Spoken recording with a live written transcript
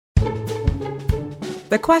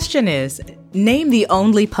The question is, name the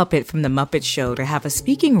only puppet from The Muppet Show to have a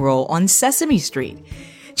speaking role on Sesame Street.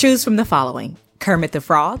 Choose from the following: Kermit the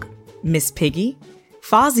Frog, Miss Piggy,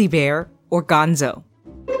 Fozzie Bear, or Gonzo.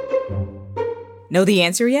 Know the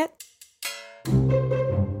answer yet?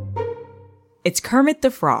 It's Kermit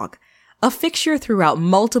the Frog. A fixture throughout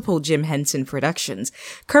multiple Jim Henson productions,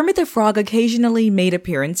 Kermit the Frog occasionally made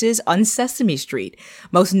appearances on Sesame Street,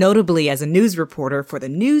 most notably as a news reporter for the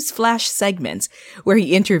News Flash segments, where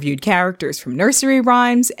he interviewed characters from nursery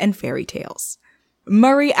rhymes and fairy tales.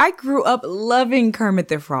 Murray, I grew up loving Kermit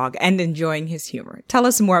the Frog and enjoying his humor. Tell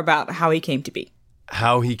us more about how he came to be.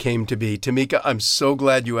 How he came to be. Tamika, I'm so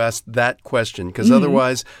glad you asked that question, because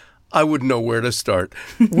otherwise I wouldn't know where to start.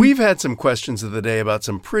 We've had some questions of the day about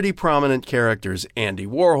some pretty prominent characters: Andy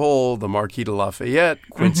Warhol, the Marquis de Lafayette,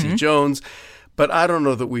 Quincy Jones. But I don't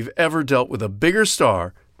know that we've ever dealt with a bigger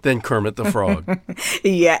star than Kermit the Frog.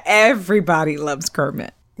 Yeah, everybody loves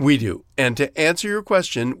Kermit. We do. And to answer your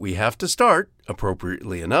question, we have to start,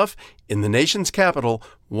 appropriately enough, in the nation's capital,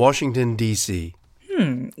 Washington, D.C.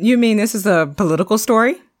 You mean this is a political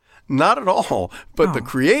story? Not at all, but the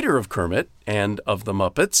creator of Kermit and of the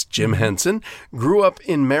Muppets, Jim Henson, grew up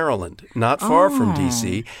in Maryland, not far from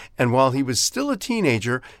D.C., and while he was still a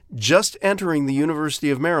teenager, just entering the University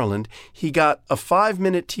of Maryland, he got a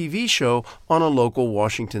 5-minute TV show on a local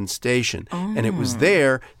Washington station, and it was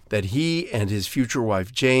there that he and his future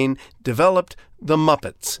wife, Jane, developed the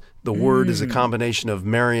Muppets. The word is a combination of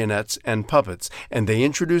marionettes and puppets, and they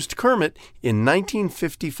introduced Kermit in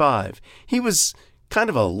 1955. He was kind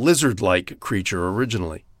of a lizard-like creature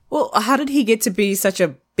originally. Well, how did he get to be such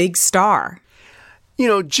a big star? You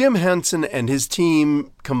know, Jim Henson and his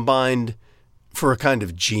team combined for a kind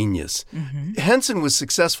of genius. Henson was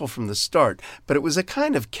successful from the start, but it was a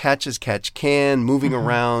kind of catch-as-catch-can, moving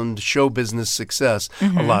around, show business success.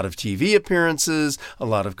 A lot of TV appearances, a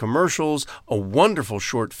lot of commercials, a wonderful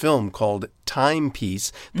short film called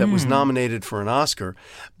Timepiece that was nominated for an Oscar.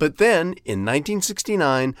 But then, in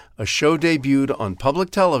 1969, a show debuted on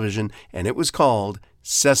public television, and it was called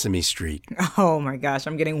Sesame Street. Oh my gosh,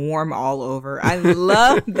 I'm getting warm all over. I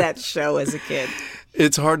loved that show as a kid.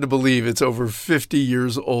 It's hard to believe it's over 50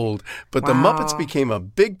 years old, but the Muppets became a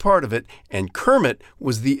big part of it, and Kermit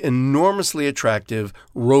was the enormously attractive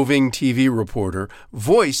roving TV reporter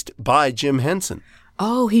voiced by Jim Henson.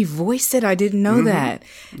 Oh, he voiced it? I didn't know that.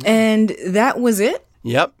 And that was it?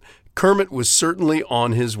 Yep. Kermit was certainly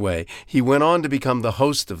on his way. He went on to become the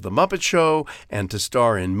host of The Muppet Show and to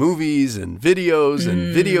star in movies and videos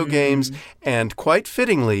and video games. And quite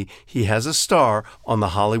fittingly, he has a star on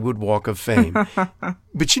the Hollywood Walk of Fame.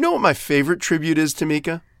 But you know what my favorite tribute is,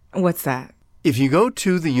 Tamika? What's that? If you go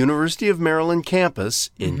to the University of Maryland campus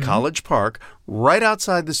in College Park, right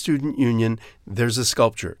outside the Student Union, there's a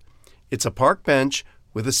sculpture. It's a park bench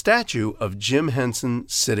with a statue of Jim Henson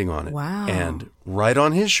sitting on it. Wow. And right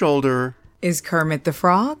on his shoulder is Kermit the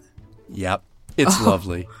Frog? Yep. It's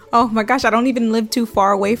lovely. Oh my gosh, I don't even live too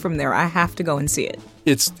far away from there. I have to go and see it.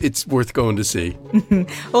 It's worth going to see.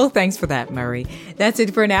 Well, thanks for that, Murray. That's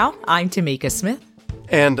it for now. I'm Tamika Smith.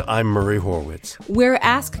 And I'm Murray Horwitz. We're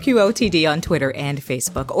Ask QOTD on Twitter and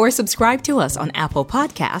Facebook, or subscribe to us on Apple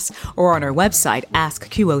Podcasts or on our website,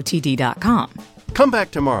 askqotd.com. Come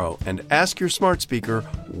back tomorrow and ask your smart speaker,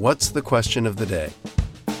 what's the question of the day?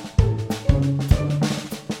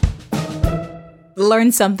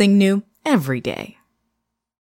 Learn something new every day.